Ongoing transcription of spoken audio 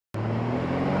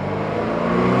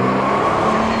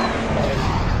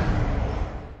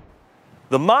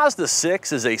The Mazda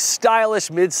 6 is a stylish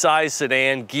midsize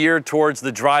sedan geared towards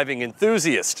the driving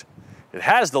enthusiast. It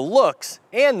has the looks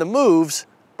and the moves,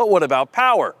 but what about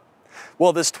power?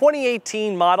 Well, this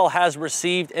 2018 model has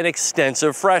received an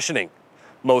extensive freshening,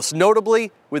 most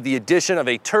notably with the addition of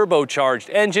a turbocharged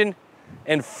engine,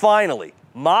 and finally,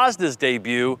 Mazda's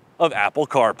debut of Apple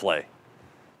CarPlay.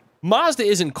 Mazda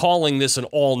isn't calling this an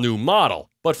all-new model,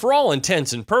 but for all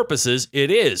intents and purposes, it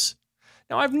is.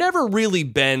 Now, I've never really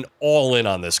been all in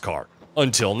on this car,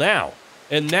 until now.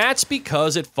 And that's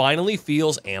because it finally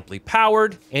feels amply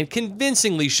powered and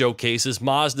convincingly showcases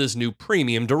Mazda's new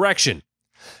premium direction.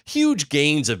 Huge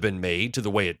gains have been made to the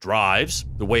way it drives,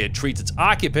 the way it treats its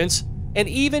occupants, and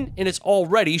even in its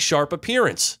already sharp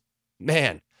appearance.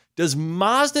 Man, does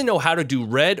Mazda know how to do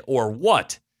red or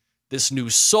what? This new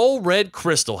Soul Red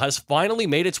Crystal has finally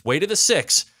made its way to the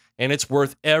 6, and it's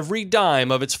worth every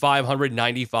dime of its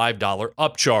 $595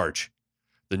 upcharge.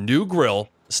 The new grille,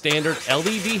 standard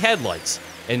LED headlights,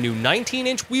 and new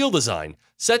 19-inch wheel design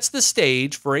sets the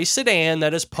stage for a sedan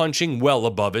that is punching well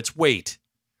above its weight.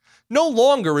 No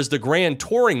longer is the Grand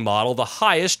Touring model the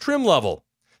highest trim level.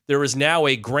 There is now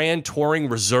a Grand Touring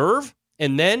Reserve,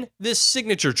 and then this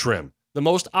signature trim, the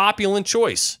most opulent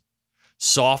choice.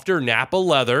 Softer Nappa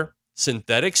leather,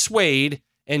 synthetic suede,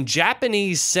 and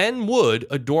Japanese sen wood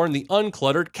adorn the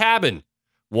uncluttered cabin,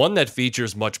 one that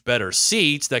features much better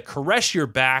seats that caress your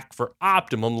back for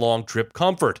optimum long trip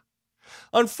comfort.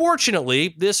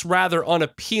 Unfortunately, this rather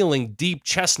unappealing deep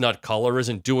chestnut color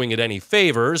isn't doing it any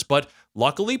favors, but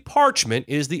luckily parchment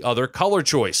is the other color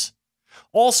choice.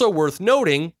 Also worth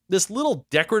noting, this little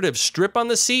decorative strip on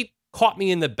the seat caught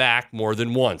me in the back more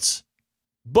than once.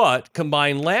 But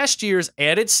combine last year's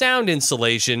added sound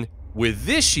insulation with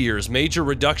this year's major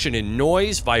reduction in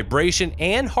noise, vibration,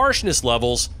 and harshness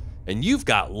levels, and you've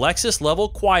got Lexus-level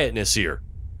quietness here.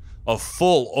 A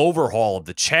full overhaul of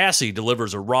the chassis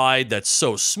delivers a ride that's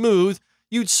so smooth,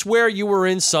 you'd swear you were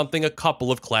in something a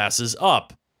couple of classes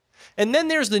up. And then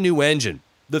there's the new engine.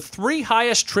 The 3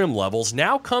 highest trim levels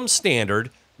now come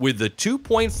standard with the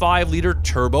 2.5-liter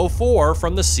Turbo 4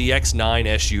 from the CX-9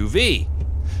 SUV.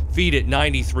 Feed it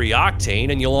 93 octane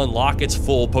and you'll unlock its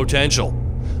full potential.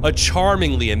 A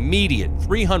charmingly immediate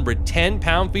 310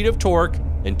 pound-feet of torque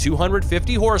and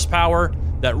 250 horsepower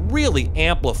that really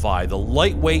amplify the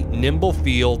lightweight, nimble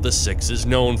feel the 6 is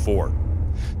known for.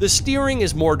 The steering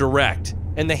is more direct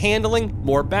and the handling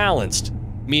more balanced,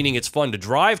 meaning its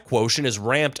fun-to-drive quotient is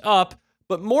ramped up,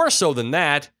 but more so than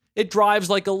that, it drives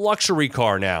like a luxury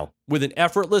car now, with an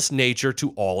effortless nature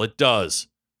to all it does.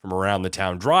 From around the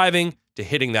town driving to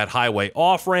hitting that highway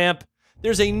off-ramp,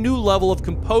 there's a new level of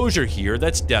composure here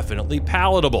that's definitely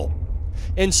palatable.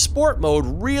 And Sport Mode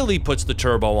really puts the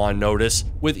turbo on notice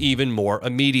with even more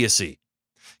immediacy.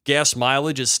 Gas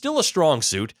mileage is still a strong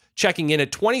suit, checking in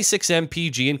at 26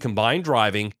 mpg in combined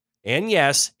driving, and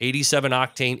yes, 87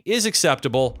 octane is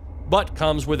acceptable, but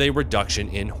comes with a reduction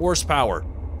in horsepower.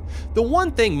 The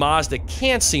one thing Mazda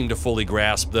can't seem to fully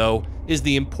grasp, though, is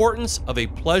the importance of a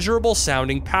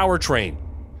pleasurable-sounding powertrain.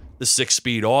 The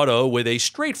 6-speed auto with a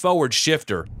straightforward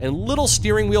shifter and little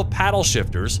steering wheel paddle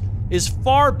shifters is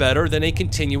far better than a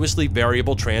continuously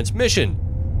variable transmission,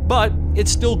 but it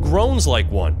still groans like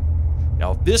one.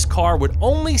 Now, if this car would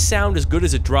only sound as good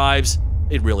as it drives,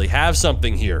 it'd really have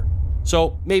something here.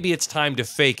 So maybe it's time to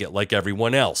fake it like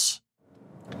everyone else.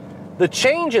 The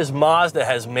changes Mazda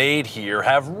has made here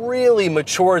have really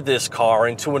matured this car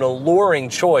into an alluring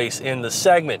choice in the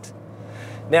segment.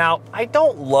 Now, I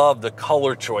don't love the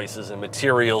color choices and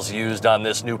materials used on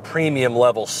this new premium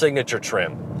level signature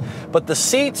trim, but the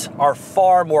seats are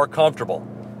far more comfortable.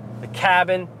 The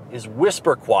cabin is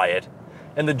whisper quiet,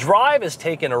 and the drive has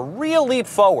taken a real leap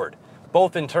forward,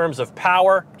 both in terms of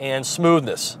power and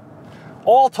smoothness.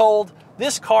 All told,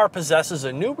 this car possesses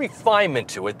a new refinement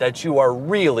to it that you are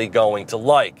really going to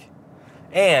like.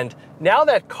 And now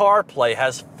that CarPlay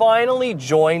has finally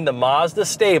joined the Mazda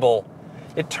stable,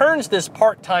 it turns this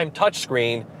part-time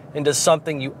touchscreen into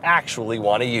something you actually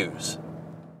want to use.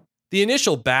 The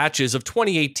initial batches of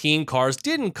 2018 cars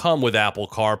didn't come with Apple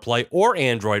CarPlay or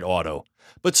Android Auto,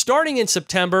 but starting in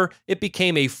September, it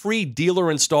became a free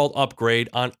dealer-installed upgrade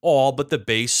on all but the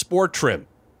base sport trim.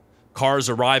 Cars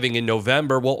arriving in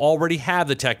November will already have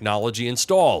the technology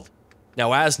installed.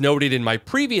 Now, as noted in my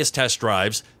previous test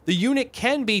drives, the unit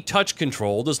can be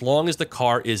touch-controlled as long as the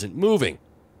car isn't moving.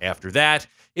 After that,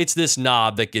 it's this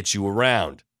knob that gets you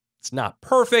around. It's not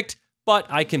perfect, but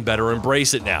I can better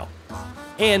embrace it now.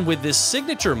 And with this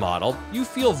signature model, you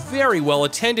feel very well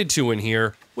attended to in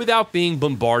here without being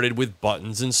bombarded with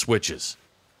buttons and switches.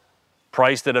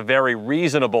 Priced at a very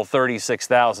reasonable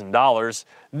 $36,000,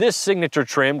 this signature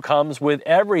trim comes with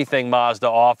everything Mazda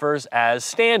offers as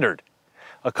standard.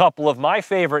 A couple of my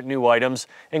favorite new items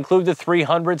include the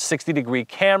 360-degree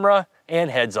camera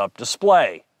and heads-up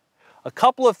display. A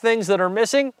couple of things that are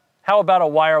missing: how about a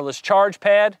wireless charge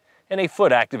pad and a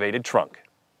foot-activated trunk?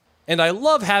 And I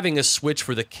love having a switch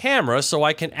for the camera so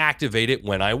I can activate it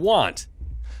when I want.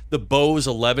 The Bose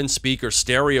 11-speaker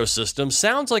stereo system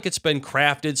sounds like it's been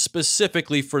crafted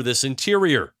specifically for this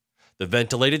interior. The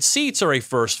ventilated seats are a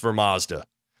first for Mazda.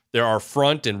 There are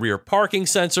front and rear parking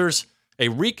sensors, a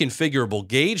reconfigurable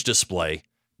gauge display,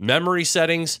 memory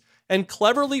settings, and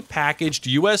cleverly packaged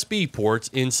USB ports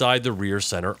inside the rear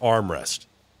center armrest.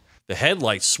 The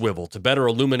headlights swivel to better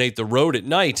illuminate the road at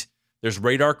night. There's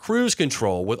radar cruise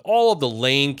control with all of the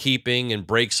lane keeping and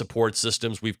brake support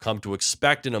systems we've come to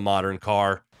expect in a modern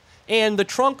car. And the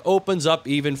trunk opens up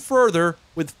even further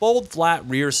with fold-flat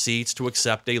rear seats to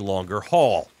accept a longer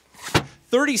haul.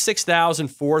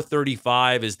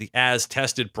 $36,435 is the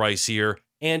as-tested price here,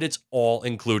 and it's all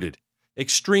included.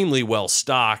 Extremely well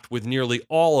stocked with nearly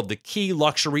all of the key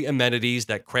luxury amenities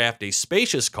that craft a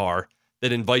spacious car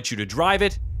that invites you to drive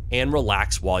it and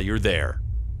relax while you're there.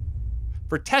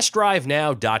 For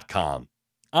TestDriveNow.com,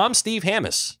 I'm Steve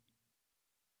Hammes.